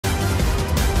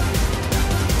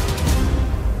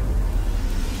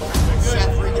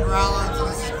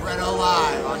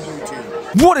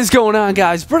What is going on,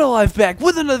 guys? Bretto Live back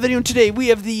with another video. And today we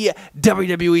have the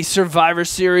WWE Survivor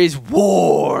Series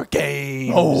War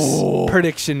Games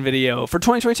prediction video for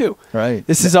 2022. Right.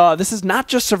 This is not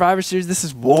just Survivor Series. This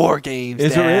is War Games.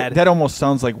 Is Dad. it? That almost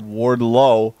sounds like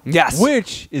Wardlow. Yes.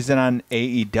 Which is on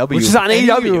AEW. Which is on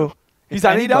AEW. He's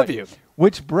on AEW.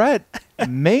 Which Brett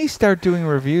may start doing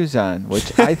reviews on,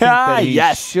 which I think that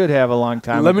he should have a long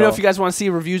time ago. Let me know if you guys want to see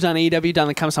reviews on AEW down in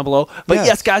the comments down below. But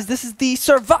yes, guys, this is the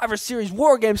Survivor Series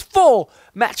War Games full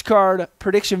match card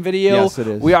prediction video. Yes, it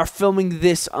is. We are filming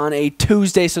this on a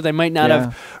Tuesday, so they might not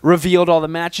have revealed all the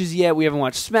matches yet. We haven't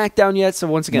watched SmackDown yet, so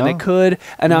once again, they could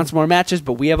announce more matches,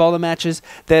 but we have all the matches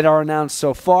that are announced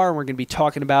so far, and we're going to be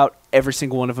talking about every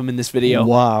single one of them in this video.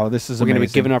 Wow, this is We're going to be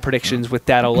giving our predictions with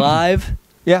Data Live.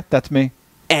 Yeah, that's me.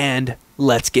 And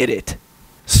let's get it.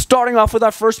 Starting off with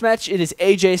our first match, it is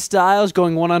AJ Styles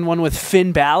going one-on-one with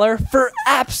Finn Balor for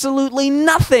absolutely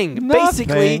nothing.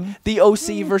 Basically, the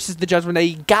OC versus the Judgment Day.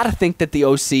 You got to think that the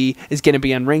OC is going to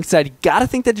be on ringside. You got to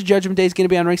think that the Judgment Day is going to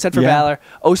be on ringside for Balor.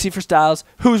 OC for Styles.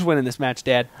 Who's winning this match,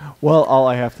 Dad? Well, all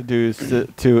I have to do is to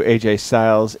AJ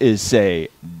Styles is say,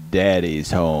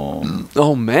 Daddy's home.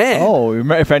 Oh, man. Oh,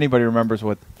 if anybody remembers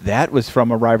what that was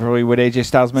from, a rivalry with AJ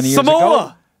Styles many years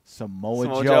ago.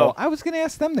 Samoa Joe. I was going to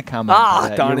ask them to comment on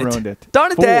that. Darn you it. ruined it.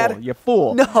 Darn it, Fool. Dad. You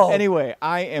fool. No. Anyway,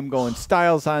 I am going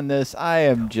Styles on this. I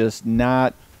am just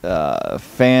not a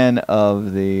fan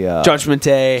of the Judgment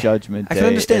Day. Judgment Day. I can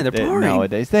understand. They're boring.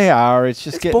 Nowadays. They are. It's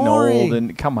just getting old.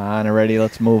 And come on already.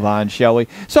 Let's move on, shall we?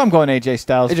 So I'm going AJ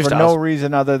Styles for no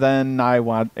reason other than I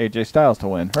want AJ Styles to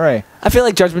win. Hooray. I feel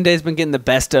like Judgment Day has been getting the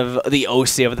best of the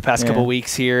OC over the past couple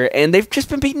weeks here, and they've just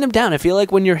been beating them down. I feel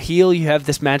like when you're heel, you have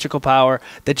this magical power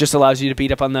that just allows you to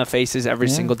beat up on the faces every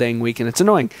single dang week, and it's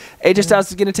annoying. AJ Styles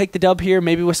is going to take the dub here,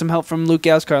 maybe with some help from Luke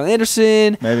Gallows, Carl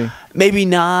Anderson. Maybe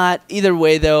not. Either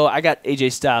way, though, I got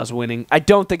AJ Styles winning. I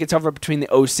don't think it's over between the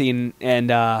OC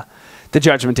and the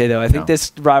Judgment Day, though. I think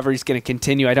this rivalry is going to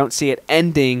continue. I don't see it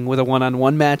ending with a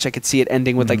one-on-one match. I could see it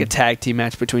ending with like a tag team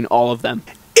match between all of them.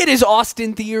 It is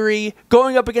Austin Theory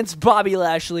going up against Bobby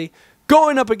Lashley,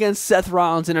 going up against Seth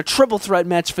Rollins in a triple threat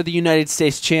match for the United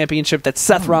States Championship that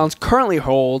Seth Rollins currently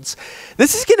holds.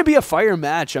 This is going to be a fire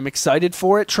match. I'm excited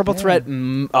for it. Triple threat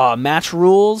match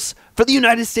rules for the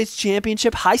United States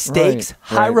Championship. High stakes,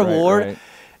 high reward.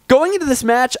 Going into this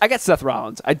match, I got Seth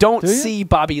Rollins. I don't see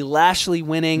Bobby Lashley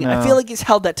winning. I feel like he's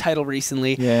held that title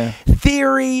recently.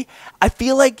 Theory, I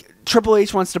feel like Triple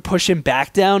H wants to push him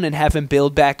back down and have him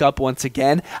build back up once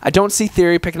again. I don't see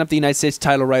Theory picking up the United States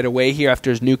title right away here after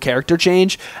his new character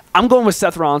change. I'm going with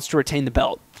Seth Rollins to retain the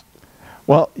belt.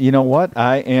 Well, you know what?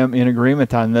 I am in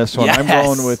agreement on this one. I'm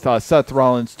going with Seth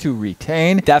Rollins to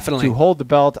retain. Definitely. To hold the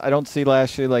belt. I don't see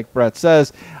Lashley, like Brett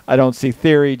says. I don't see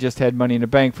Theory. Just had Money in the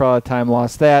Bank for all the time,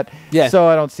 lost that. So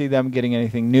I don't see them getting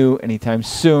anything new anytime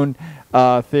soon.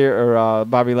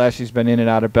 Bobby Lashley's been in and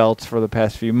out of belts for the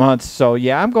past few months. So,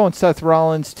 yeah, I'm going Seth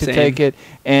Rollins to take it.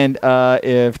 And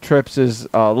if Trips is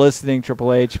listening,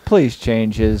 Triple H, please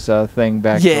change his thing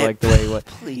back to like the way he was.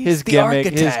 His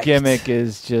gimmick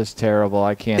is just terrible.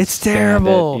 I can't stand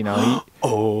it. You know,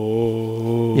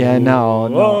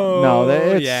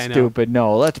 it's stupid.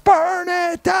 No, let's burn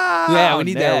it down. Yeah, we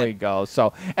need that. There we go.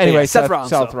 So, anyway, Seth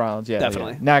Rollins.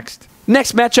 Definitely. Next.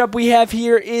 Next matchup we have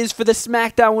here is for the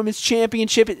SmackDown Women's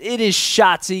Championship. It is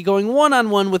Shotzi going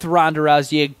one-on-one with Ronda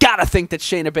Rousey. You gotta think that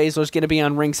Shayna Baszler is going to be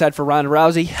on ringside for Ronda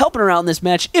Rousey, helping her out in this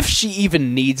match if she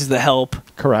even needs the help.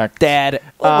 Correct. Dad,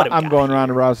 I'm going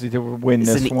Ronda Rousey to win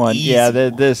this one. Yeah,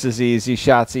 this is easy.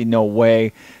 Shotzi, no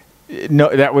way. No,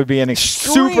 that would be an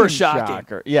super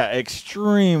shocker. Yeah,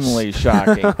 extremely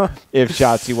shocking if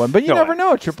Shotzi won. But you never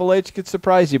know. Triple H could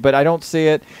surprise you, but I don't see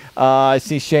it. I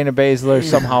see Shayna Baszler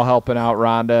somehow helping out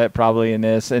Ronda probably in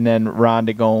this, and then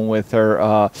Ronda going with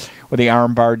her with the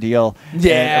armbar deal.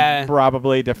 And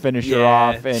probably to finish her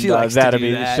off, and that'll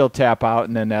be she'll tap out,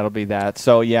 and then that'll be that.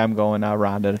 So yeah, I'm going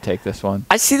Ronda to take this one.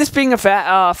 I see this being a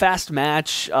fast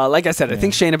match. Like I said, I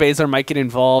think Shayna Baszler might get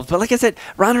involved, but like I said,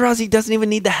 Ronda Rousey doesn't even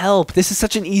need the help. This is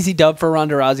such an easy dub for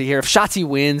Ronda Rousey here. If Shotzi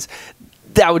wins,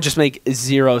 that would just make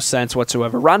zero sense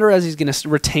whatsoever. Ronda Rousey is going to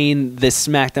retain this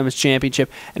SmackDown Championship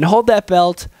and hold that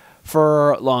belt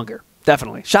for longer.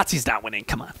 Definitely. Shotzi's not winning.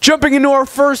 Come on. Jumping into our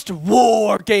first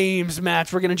War Games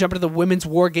match. We're going to jump into the Women's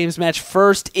War Games match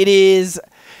first. It is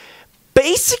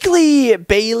basically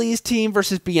Bayley's team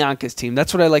versus Bianca's team.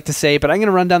 That's what I like to say, but I'm going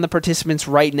to run down the participants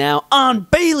right now. On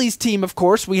Bayley's team, of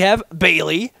course, we have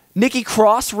Bayley, Nikki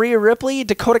Cross, Rhea Ripley,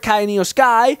 Dakota Kai, and Io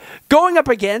Sky going up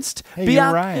against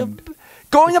Bianca.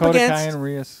 Going up against Kai and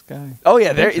Rhea Sky. Oh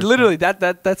yeah, literally that's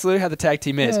literally how the tag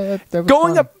team is.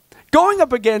 Going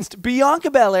up against Bianca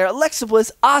Belair, Alexa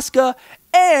Bliss, Asuka,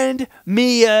 and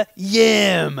Mia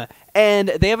Yim. And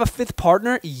they have a 5th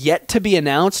partner yet to be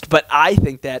announced, but I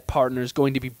think that partner is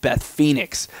going to be Beth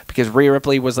Phoenix, because Rhea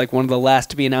Ripley was like one of the last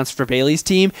to be announced for Bayley's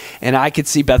team, and I could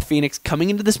see Beth Phoenix coming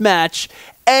into this match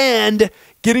and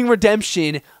getting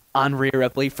redemption on Rhea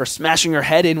Ripley for smashing her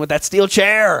head in with that steel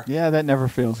chair. Yeah, that never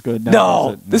feels good.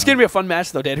 No. This is going to be a fun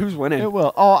match, though, Dad. Who's winning? It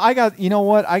will. Oh, you know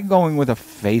what? I'm going with a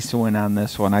face win on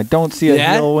this one. I don't see a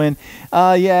heel win.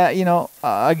 Again,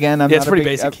 I'm not it's pretty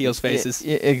big, basic heels faces.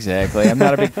 Exactly. I'm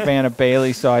not a big fan of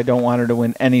Bayley, so I don't want her to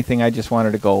win anything. I just want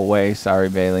her to go away. Sorry,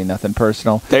 Bayley. Nothing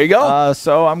personal. There you go.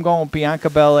 So I'm going with Bianca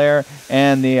Belair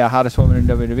and the hottest woman in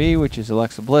WWE, which is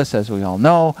Alexa Bliss, as we all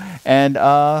know, and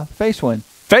face win.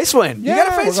 Face win. Yeah, you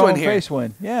got a face win here. Face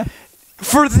win. Yeah.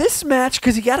 For this match,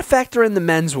 because you got to factor in the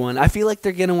men's one, I feel like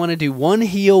they're going to want to do one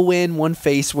heel win, one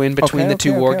face win between the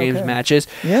two War Games matches.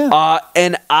 Yeah.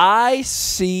 And I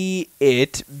see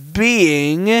it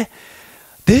being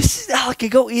this. It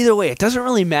could go either way. It doesn't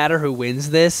really matter who wins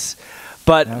this,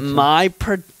 but my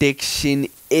prediction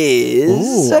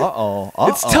is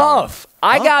it's tough.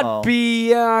 I got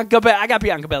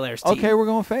Bianca Belair's team. Okay, we're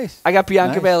going face. I got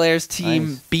Bianca Belair's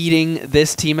team beating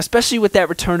this team, especially with that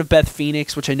return of Beth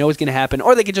Phoenix, which I know is going to happen.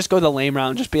 Or they could just go the lame route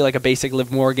and just be like a basic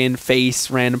Liv Morgan face,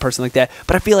 random person like that.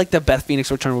 But I feel like the Beth Phoenix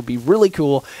return would be really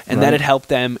cool, and that'd help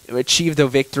them achieve the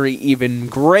victory even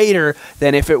greater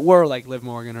than if it were like Liv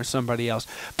Morgan or somebody else.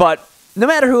 But no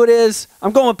matter who it is,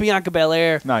 I'm going with Bianca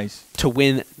Belair to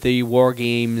win the War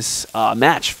Games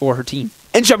match for her team.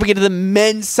 And jumping into the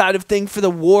men's side of things for the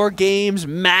War Games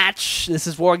match. This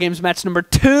is War Games match number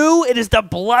 2. It is the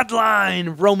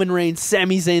Bloodline. Roman Reigns,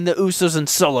 Sami Zayn, the Usos, and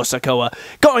Solo Sikoa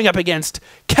going up against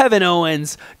Kevin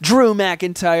Owens, Drew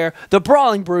McIntyre, the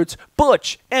Brawling Brutes,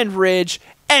 Butch and Ridge,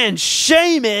 and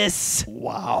Sheamus.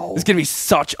 Wow. It's going to be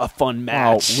such a fun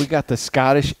match. Wow. We got the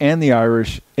Scottish and the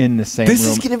Irish in the same room. This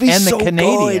is going to be and so the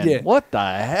Canadian. good. What the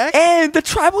heck? And the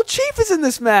Tribal Chief is in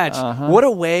this match. What a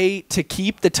way to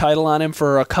keep the title on him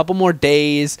for a couple more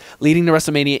days leading to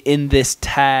WrestleMania in this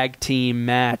tag team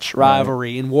match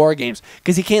rivalry in War Games.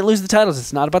 Because he can't lose the titles.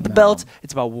 It's not about the belts.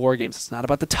 It's about War Games. It's not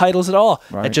about the titles at all.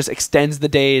 It just extends the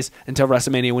days until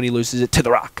WrestleMania when he loses it to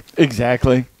The Rock.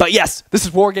 Exactly. But yes, this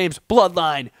is War Games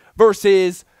Bloodline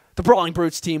versus the Brawling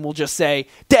Brutes team. We'll just say,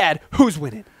 Dad, who's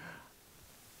winning?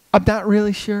 I'm not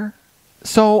really sure.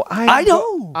 So I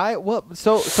know.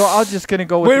 So I'm just gonna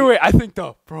go with. Wait. I think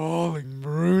the Brawling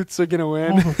Brutes are gonna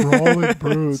win. Oh, the Brawling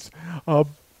Brutes.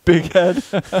 Big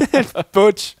head,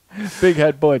 Butch. Big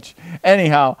head Butch.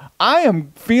 Anyhow, I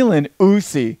am feeling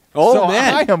oozy. Oh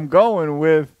man, I am going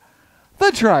with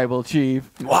the Tribal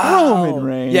Chief, Roman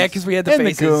Reigns. Yeah, because we had the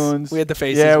faces. The Goons. We had the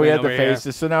faces. Yeah, we had the faces.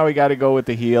 Here. So now we got to go with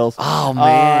the heels. Oh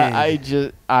man,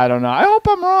 I don't know. I hope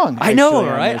I'm wrong. I know,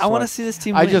 right? I want to see this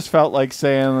team. I just felt like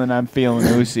saying, and I'm feeling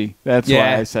oozy. That's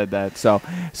why I said that. So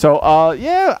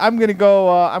yeah, I'm gonna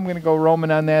go Roman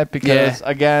on that because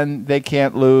again, they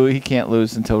can't lose. He can't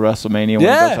lose until WrestleMania when he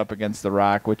goes up against The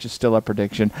Rock, which is still a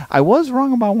prediction. I was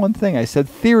wrong about one thing. I said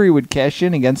Theory would cash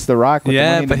in against The Rock. With the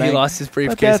Money in the but Bank. He lost his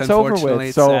briefcase. Unfortunately,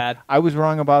 it's so sad. I was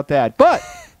wrong about that, but.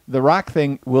 The Rock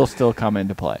thing will still come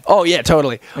into play. Oh, yeah,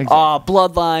 totally. Exactly.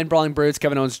 Bloodline, Brawling Brutes,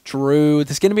 Kevin Owens, Drew.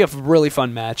 This is going to be a really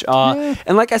fun match.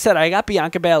 And like I said, I got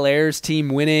Bianca Belair's team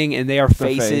winning, and they are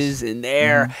faces in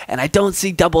there. And I don't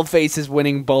see double faces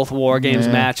winning both War Games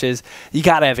matches. You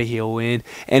got to have a heel win.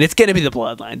 And it's going to be the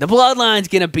Bloodline. The Bloodline's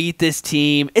going to beat this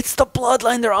team. It's the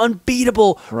Bloodline. They're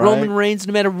unbeatable. Right. Roman Reigns,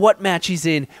 no matter what match he's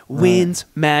in, wins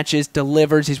matches,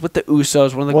 delivers. He's with the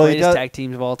Usos, one of the greatest tag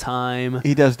teams of all time.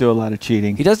 He does do a lot of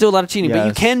cheating. He does do a lot of cheating, but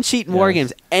you can cheat in War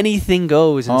Games. Anything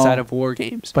goes inside of War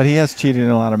Games. But he has cheated in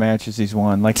a lot of matches he's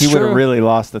won. Like, he would have really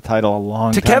lost the title a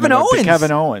long time ago. To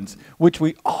Kevin Owens, which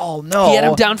we all know. He had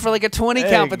him down for like a 20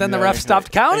 count, but then the ref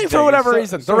stopped counting for whatever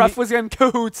reason. The ref was in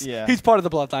cahoots. He's part of the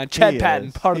Bloodline. Chad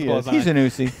Patton, part of the Bloodline. He's an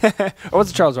Uzi. Or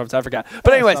was it Charles Roberts? I forgot.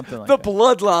 But anyways, the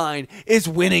Bloodline is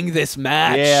winning this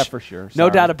match. Yeah, for sure. No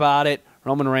doubt about it.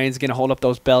 Roman Reigns going to hold up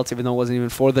those belts, even though it wasn't even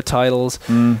for the titles.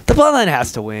 The Bloodline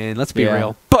has to win. Let's be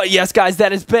real. But yes, guys,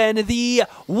 that has been the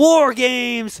War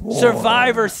Games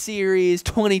Survivor Series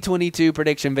 2022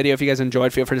 prediction video. If you guys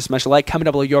enjoyed, feel free to smash a like. Comment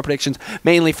down below your predictions,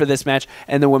 mainly for this match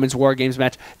and the Women's War Games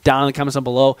match, down in the comments down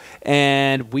below.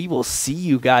 And we will see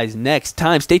you guys next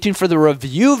time. Stay tuned for the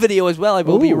review video as well. I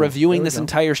will be reviewing this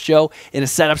entire show in a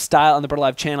setup style on the Bretto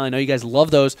Live channel. I know you guys love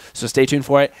those, so stay tuned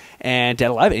for it. And Dad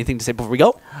Live, anything to say before we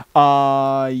go?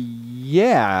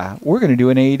 Yeah, we're going to do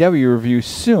an AEW review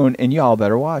soon, and y'all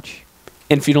better watch.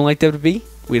 And if you don't like WWE,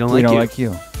 we don't like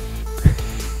you.